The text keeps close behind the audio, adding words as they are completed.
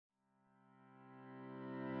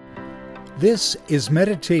This is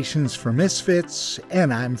Meditations for Misfits,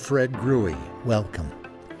 and I'm Fred Gruey. Welcome.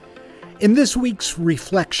 In this week's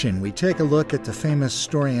reflection, we take a look at the famous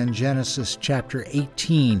story in Genesis chapter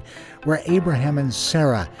 18, where Abraham and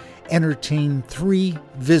Sarah entertain 3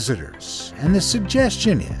 visitors. And the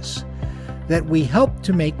suggestion is that we help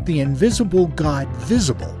to make the invisible God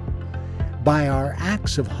visible by our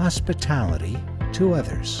acts of hospitality to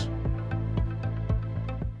others.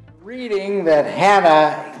 Reading that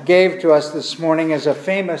Hannah gave to us this morning is a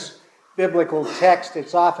famous biblical text.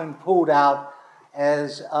 It's often pulled out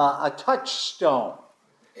as a touchstone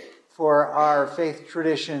for our faith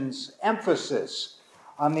tradition's emphasis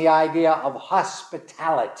on the idea of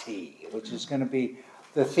hospitality, which is going to be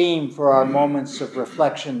the theme for our moments of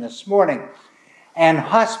reflection this morning. And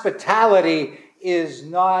hospitality is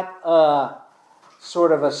not a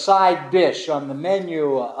sort of a side dish on the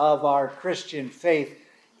menu of our Christian faith.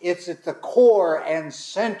 It's at the core and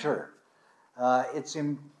center. It's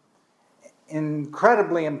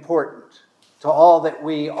incredibly important to all that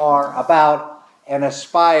we are about and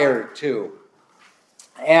aspire to.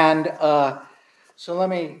 And so let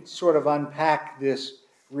me sort of unpack this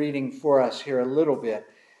reading for us here a little bit.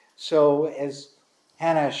 So as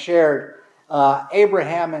Hannah shared,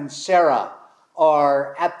 Abraham and Sarah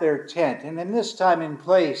are at their tent. And in this time and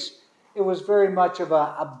place, it was very much of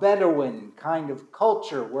a Bedouin kind of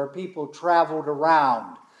culture where people traveled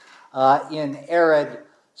around in arid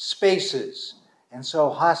spaces. And so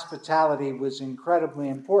hospitality was incredibly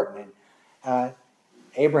important. And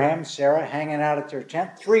Abraham, Sarah hanging out at their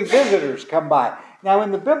tent. 3 visitors come by. Now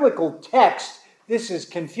in the biblical text, this is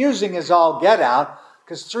confusing as all get out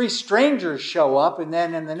because 3 strangers show up, and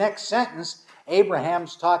then in the next sentence,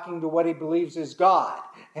 Abraham's talking to what he believes is God.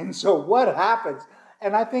 And so what happens?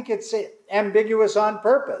 And I think it's ambiguous on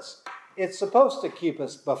purpose. It's supposed to keep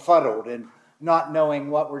us befuddled and not knowing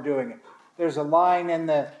what we're doing. There's a line in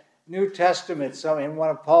the New Testament, so in one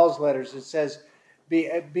of Paul's letters, it says,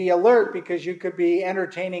 be alert because you could be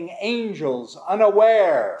entertaining angels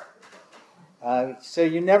unaware. So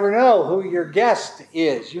you never know who your guest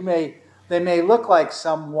is. They may look like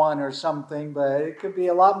someone or something, but it could be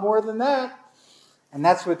a lot more than that. And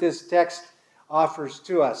that's what this text offers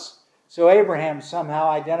to us. So Abraham somehow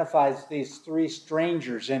identifies these 3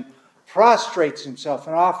 strangers and prostrates himself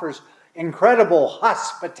and offers incredible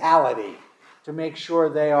hospitality to make sure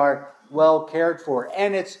they are well cared for.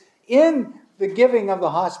 And it's in the giving of the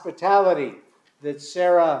hospitality that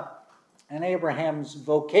Sarah and Abraham's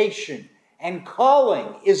vocation and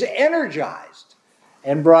calling is energized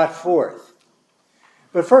and brought forth.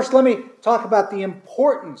 But first, let me talk about the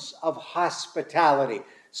importance of hospitality.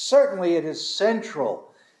 Certainly it is central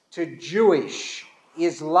to Jewish,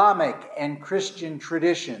 Islamic, and Christian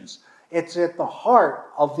traditions. It's at the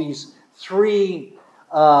heart of these 3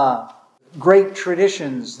 great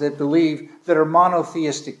traditions that are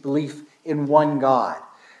monotheistic, belief in one God.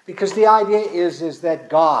 Because the idea is that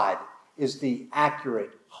God is the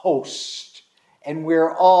accurate host, and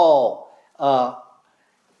we're all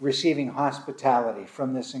receiving hospitality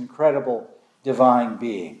from this incredible divine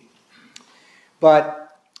being. But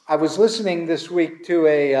I was listening this week to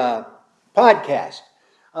a podcast,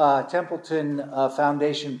 Templeton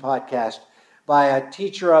Foundation podcast, by a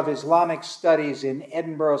teacher of Islamic studies in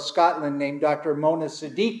Edinburgh, Scotland, named Dr. Mona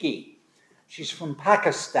Siddiqui. She's from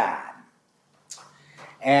Pakistan.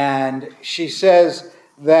 And she says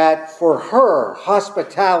that for her,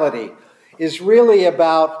 hospitality is really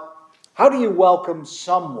about how do you welcome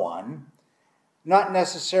someone, not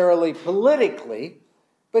necessarily politically,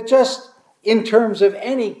 but just in terms of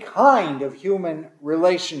any kind of human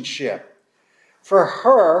relationship. For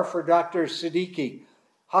her, for Dr. Siddiqui,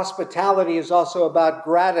 hospitality is also about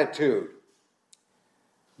gratitude.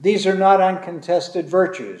 These are not uncontested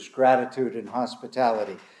virtues, gratitude and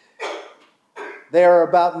hospitality. They are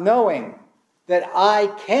about knowing that I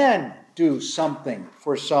can do something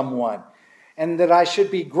for someone and that I should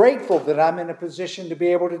be grateful that I'm in a position to be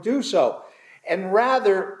able to do so. And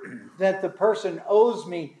rather that the person owes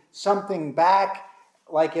me something back,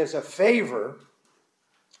 like as a favor,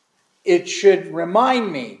 it should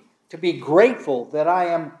remind me to be grateful that I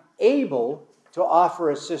am able to offer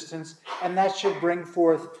assistance, and that should bring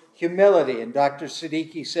forth humility. And Dr.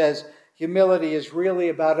 Siddiqui says humility is really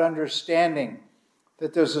about understanding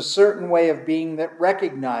that there's a certain way of being that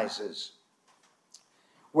recognizes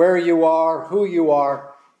where you are, who you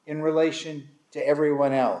are in relation to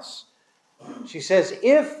everyone else. She says,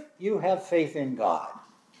 if you have faith in God,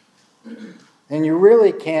 then you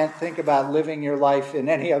really can't think about living your life in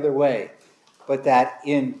any other way but that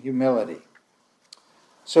in humility.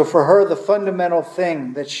 So for her, the fundamental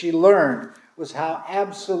thing that she learned was how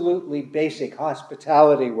absolutely basic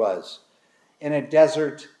hospitality was in a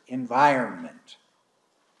desert environment.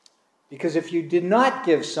 Because if you did not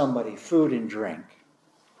give somebody food and drink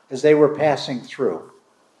as they were passing through,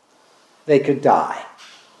 they could die.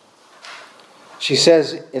 She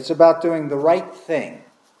says it's about doing the right thing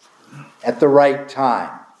at the right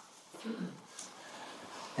time.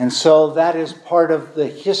 And so that is part of the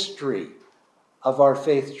history of our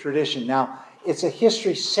faith tradition. Now, it's a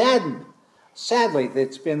history, sadly,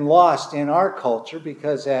 that's been lost in our culture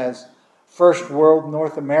because as first world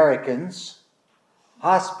North Americans,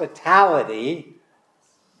 hospitality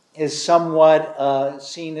is somewhat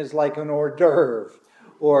seen as like an hors d'oeuvre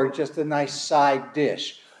or just a nice side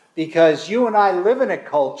dish. Because you and I live in a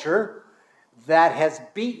culture that has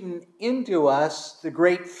beaten into us the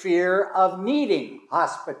great fear of needing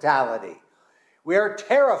hospitality. We are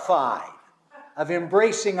terrified of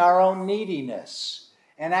embracing our own neediness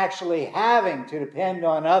and actually having to depend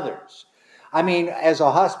on others. I mean, as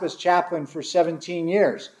a hospice chaplain for 17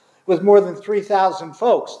 years, with more than 3,000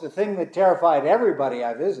 folks, the thing that terrified everybody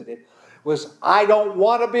I visited was, I don't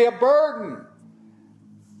want to be a burden.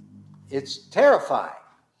 It's terrifying.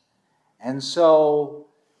 And so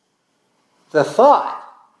the thought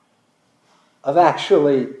of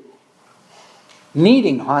actually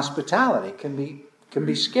needing hospitality can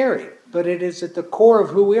be scary, but it is at the core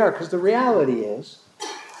of who we are, because the reality is,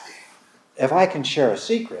 if I can share a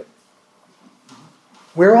secret,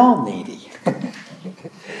 we're all needy.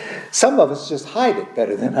 Some of us just hide it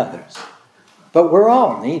better than others, but we're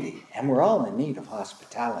all needy, and we're all in need of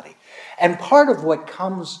hospitality. And part of what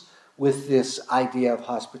comes with this idea of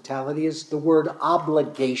hospitality is the word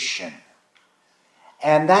obligation.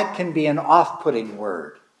 And that can be an off-putting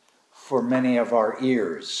word for many of our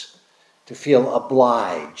ears, to feel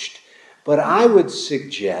obliged. But I would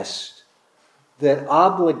suggest that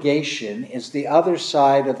obligation is the other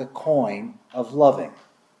side of the coin of loving.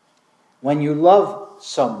 When you love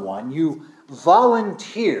someone, you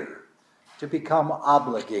volunteer to become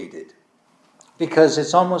obligated, because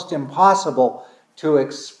it's almost impossible to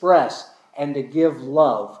express and to give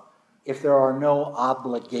love if there are no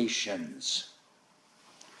obligations.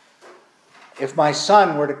 If my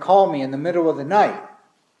son were to call me in the middle of the night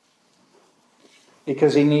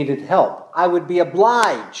because he needed help, I would be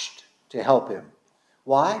obliged to help him.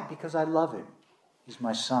 Why? Because I love him. He's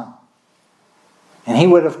my son. And he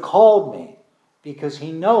would have called me because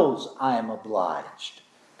he knows I am obliged,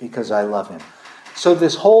 because I love him. So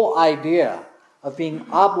this whole idea of being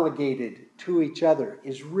obligated to each other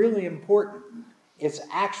is really important. It's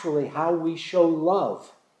actually how we show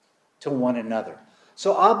love to one another.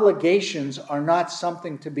 So obligations are not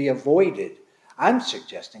something to be avoided. I'm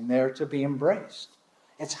suggesting they're to be embraced.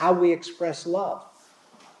 It's how we express love.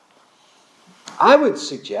 I would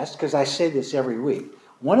suggest, because I say this every week,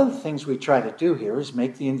 one of the things we try to do here is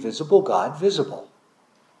make the invisible God visible.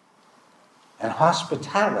 And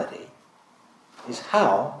hospitality is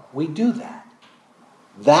how we do that.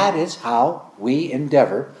 That is how we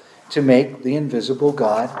endeavor to make the invisible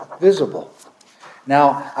God visible.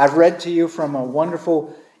 Now, I've read to you from a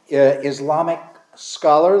wonderful Islamic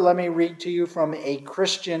scholar. Let me read to you from a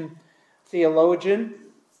Christian theologian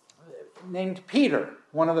named Peter,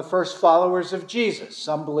 one of the first followers of Jesus.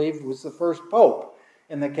 Some believe was the first pope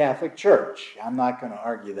in the Catholic Church. I'm not going to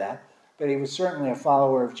argue that, but he was certainly a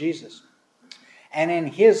follower of Jesus. And in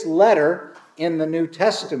his letter in the New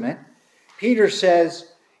Testament, Peter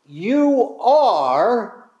says, "You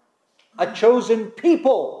are a chosen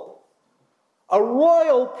people, a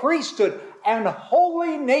royal priesthood, and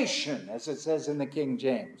holy nation," as it says in the King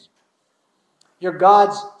James. "You're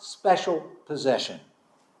God's special possession,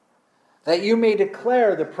 that you may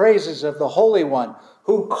declare the praises of the Holy One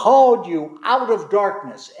who called you out of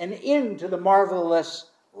darkness and into the marvelous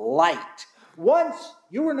light. Once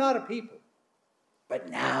you were not a people, but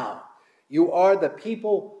now you are the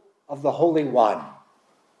people of the Holy One.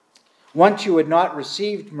 Once you had not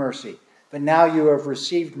received mercy, but now you have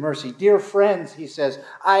received mercy. Dear friends," he says,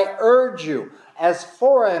 "I urge you as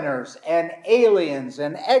foreigners and aliens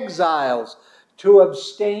and exiles to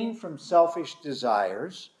abstain from selfish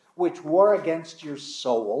desires which war against your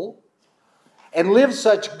soul, and live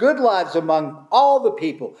such good lives among all the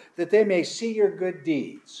people that they may see your good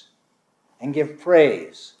deeds and give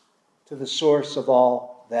praise to the source of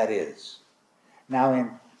all that is." Now,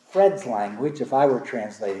 in Fred's language, if I were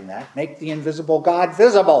translating that, make the invisible God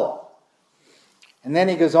visible. And then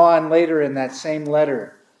he goes on later in that same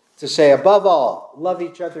letter to say, above all, love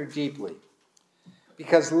each other deeply,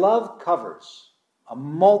 because love covers a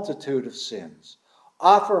multitude of sins.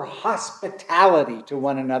 Offer hospitality to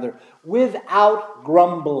one another without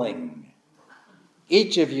grumbling.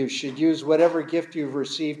 Each of you should use whatever gift you've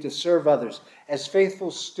received to serve others as faithful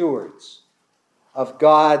stewards of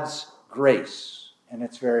God's grace in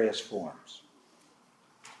its various forms.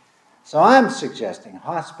 So I'm suggesting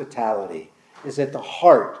hospitality is at the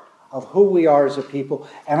heart of who we are as a people.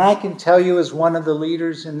 And I can tell you, as one of the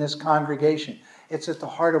leaders in this congregation, it's at the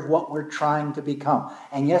heart of what we're trying to become.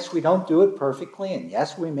 And yes, we don't do it perfectly, and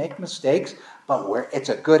yes, we make mistakes, but it's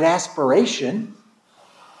a good aspiration,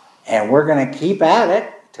 and we're going to keep at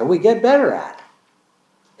it till we get better at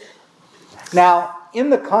it. Now, in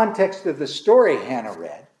the context of the story Hannah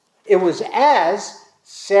read, it was as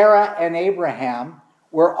Sarah and Abraham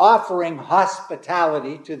were offering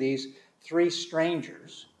hospitality to these three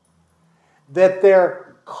strangers that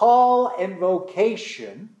their call and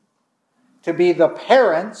vocation to be the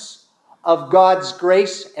parents of God's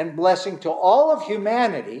grace and blessing to all of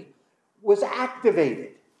humanity was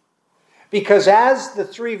activated. Because as the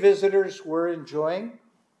three visitors were enjoying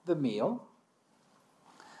the meal,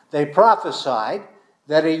 they prophesied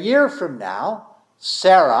that a year from now,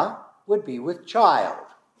 Sarah would be with child.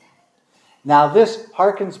 Now this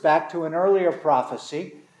harkens back to an earlier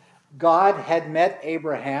prophecy. God had met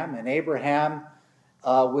Abraham, and Abraham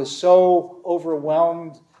was so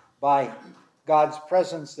overwhelmed by God's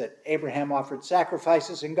presence that Abraham offered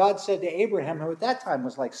sacrifices. And God said to Abraham, who at that time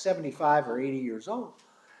was like 75 or 80 years old,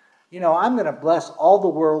 I'm going to bless all the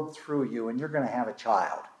world through you, and you're going to have a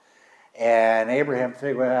child. And Abraham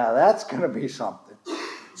figured, well, that's going to be something.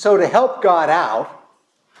 So to help God out,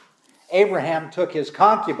 Abraham took his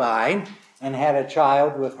concubine and had a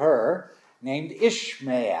child with her named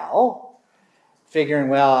Ishmael, figuring,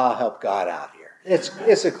 well, I'll help God out here.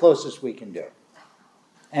 It's the closest we can do.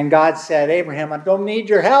 And God said, Abraham, I don't need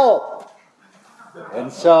your help.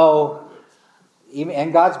 And so,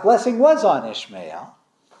 and God's blessing was on Ishmael,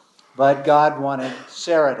 but God wanted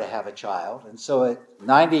Sarah to have a child. And so at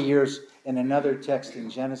 90 years, in another text in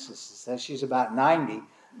Genesis, it says she's about 90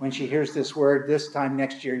 when she hears this word, this time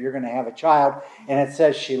next year you're going to have a child, and it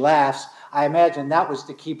says she laughs. I imagine that was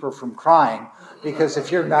to keep her from crying, because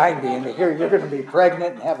if you're 90 and to hear you're going to be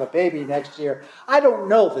pregnant and have a baby next year, I don't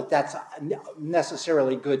know that that's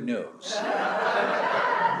necessarily good news.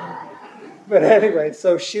 But anyway,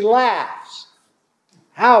 so she laughs.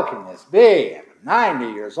 How can this be? I'm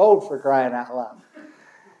 90 years old, for crying out loud.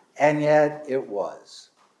 And yet it was.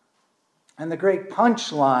 And the great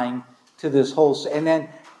punchline to this whole, and then,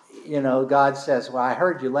 God says, well, I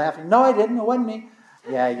heard you laughing. No, I didn't. It wasn't me.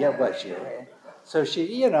 Yeah, it was you. So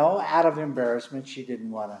she, out of embarrassment, she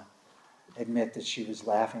didn't want to admit that she was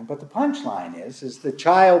laughing. But the punchline is the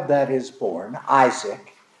child that is born,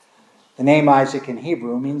 Isaac, the name Isaac in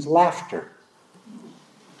Hebrew means laughter.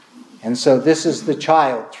 And so this is the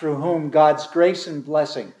child through whom God's grace and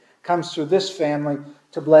blessing comes through this family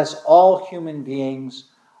to bless all human beings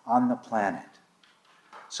on the planet.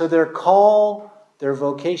 So their call, their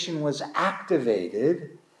vocation was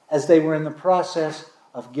activated as they were in the process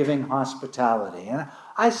of giving hospitality. And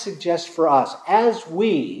I suggest for us, as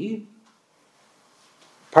we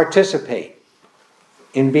participate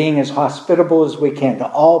in being as hospitable as we can to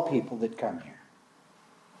all people that come here,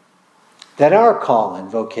 that our call and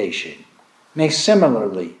vocation may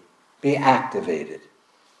similarly be activated,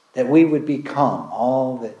 that we would become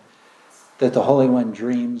all that the Holy One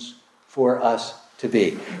dreams for us to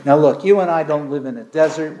be. Now look, you and I don't live in a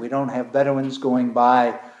desert. We don't have Bedouins going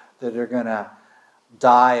by that are going to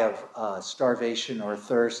die of starvation or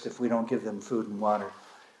thirst if we don't give them food and water.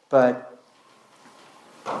 But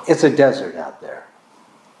it's a desert out there.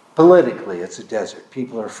 Politically, it's a desert.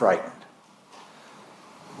 People are frightened.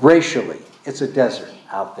 Racially, it's a desert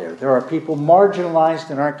out there. There are people marginalized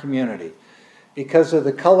in our community because of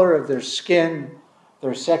the color of their skin,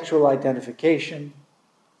 their sexual identification,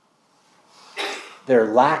 their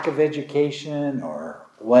lack of education or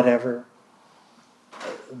whatever,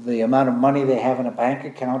 the amount of money they have in a bank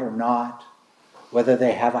account or not, whether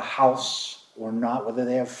they have a house or not, whether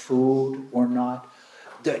they have food or not.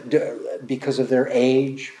 Because of their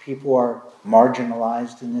age, people are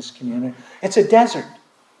marginalized in this community. It's a desert,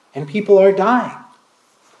 and people are dying.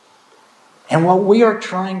 And what we are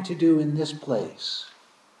trying to do in this place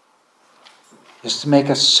is to make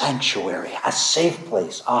a sanctuary, a safe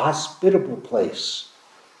place, a hospitable place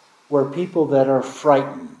where people that are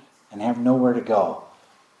frightened and have nowhere to go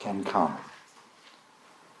can come.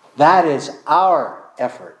 That is our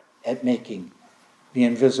effort at making the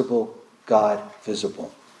invisible God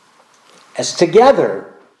visible. As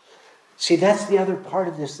together, see, that's the other part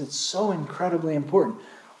of this that's so incredibly important.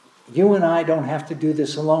 You and I don't have to do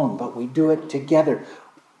this alone, but we do it together.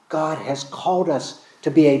 God has called us to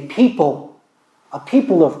be a people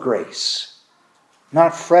of grace,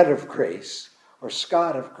 Not Fred of grace or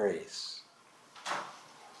Scott of grace,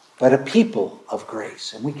 but a people of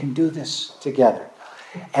grace. And we can do this together.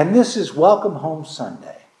 And this is Welcome Home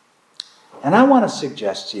Sunday. And I want to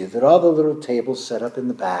suggest to you that all the little tables set up in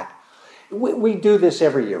the back, we do this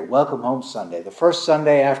every year, Welcome Home Sunday. The first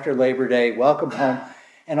Sunday after Labor Day, Welcome Home.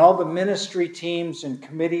 And all the ministry teams and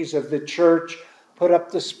committees of the church put up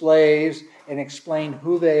displays and explain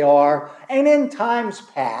who they are. And in times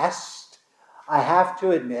past, I have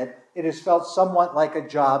to admit, it has felt somewhat like a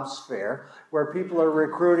jobs fair where people are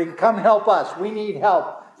recruiting, come help us, we need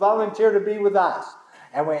help, volunteer to be with us.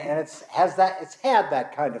 And it's had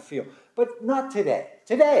that kind of feel. But not today.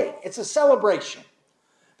 Today, it's a celebration.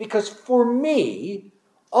 Because for me,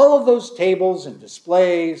 all of those tables and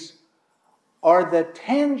displays are the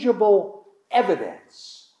tangible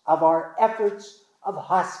evidence of our efforts of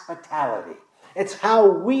hospitality. It's how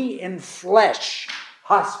we enflesh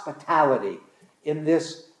hospitality in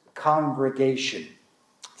this congregation.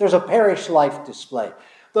 There's a parish life display.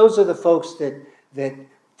 Those are the folks that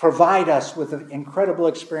provide us with an incredible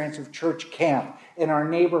experience of church camp in our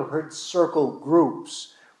neighborhood circle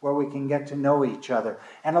groups where we can get to know each other,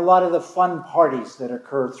 and a lot of the fun parties that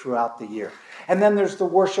occur throughout the year. And then there's the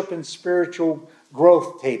worship and spiritual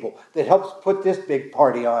growth table that helps put this big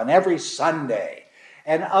party on every Sunday,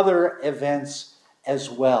 and other events as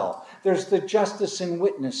well. There's the justice and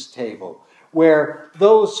witness table where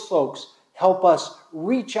those folks help us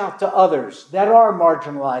reach out to others that are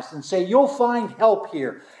marginalized and say, you'll find help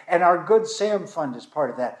here. And our Good Sam Fund is part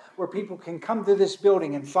of that, where people can come to this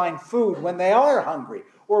building and find food when they are hungry,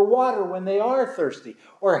 or water when they are thirsty,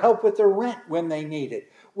 or help with their rent when they need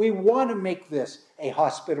it. We want to make this a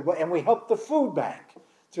hospitable, and we help the food bank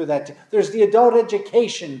through that. There's the adult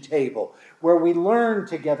education table, where we learn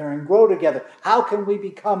together and grow together. How can we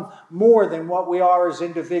become more than what we are as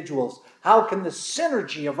individuals? How can the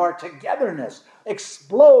synergy of our togetherness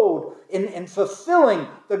explode in fulfilling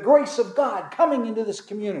the grace of God coming into this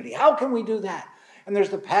community? How can we do that? And there's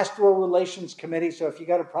the Pastoral Relations Committee, so if you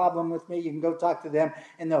got a problem with me, you can go talk to them,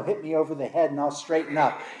 and they'll hit me over the head, and I'll straighten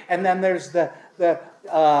up. And then there's the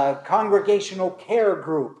Congregational Care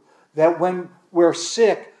Group, that when we're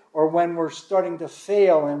sick or when we're starting to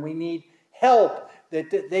fail and we need help,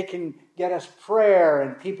 that they can get us prayer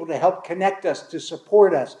and people to help connect us, to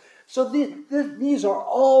support us. So these are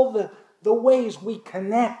all the ways we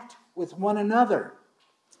connect with one another.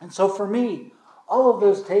 And so for me, all of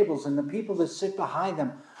those tables and the people that sit behind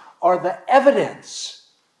them are the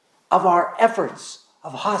evidence of our efforts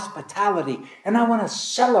of hospitality. And I want to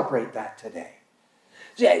celebrate that today.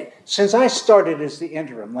 See, since I started as the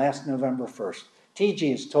interim last November 1st,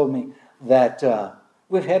 TG has told me that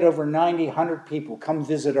we've had over 100 people come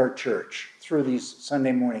visit our church through these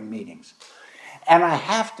Sunday morning meetings. And I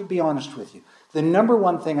have to be honest with you. The number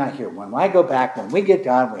one thing I hear when I go back, when we get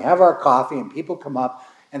done, we have our coffee and people come up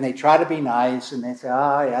and they try to be nice and they say,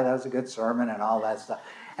 oh yeah, that was a good sermon and all that stuff.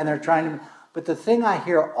 And they're trying to, but the thing I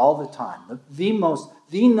hear all the time,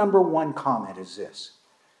 the number one comment is this.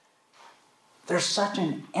 There's such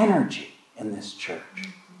an energy in this church.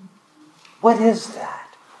 What is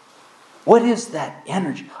that? What is that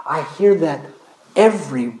energy? I hear that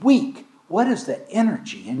every week. What is the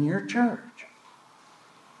energy in your church?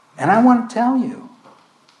 And I want to tell you,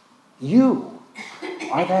 you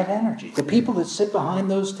are that energy. The people that sit behind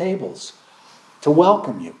those tables to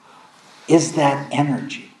welcome you is that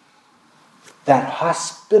energy. That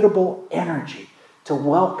hospitable energy to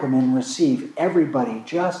welcome and receive everybody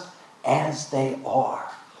just as they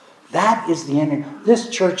are. That is the energy. This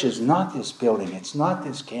church is not this building. It's not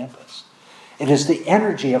this campus. It is the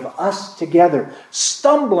energy of us together,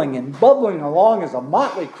 stumbling and bubbling along as a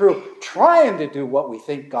motley crew, trying to do what we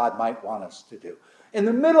think God might want us to do. In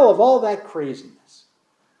the middle of all that craziness,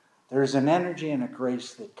 there's an energy and a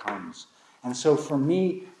grace that comes. And so for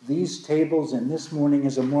me, these tables and this morning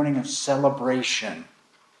is a morning of celebration.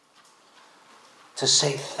 To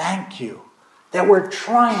say thank you that we're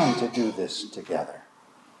trying to do this together.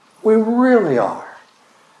 We really are.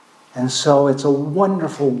 And so it's a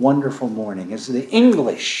wonderful, wonderful morning. It's the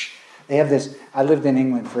English. They have this, I lived in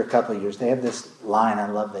England for a couple of years. They have this line I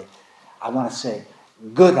love. I want to say,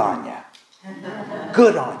 good on ya.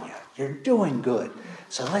 Good on ya. You're doing good.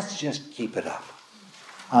 So let's just keep it up.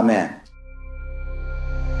 Amen.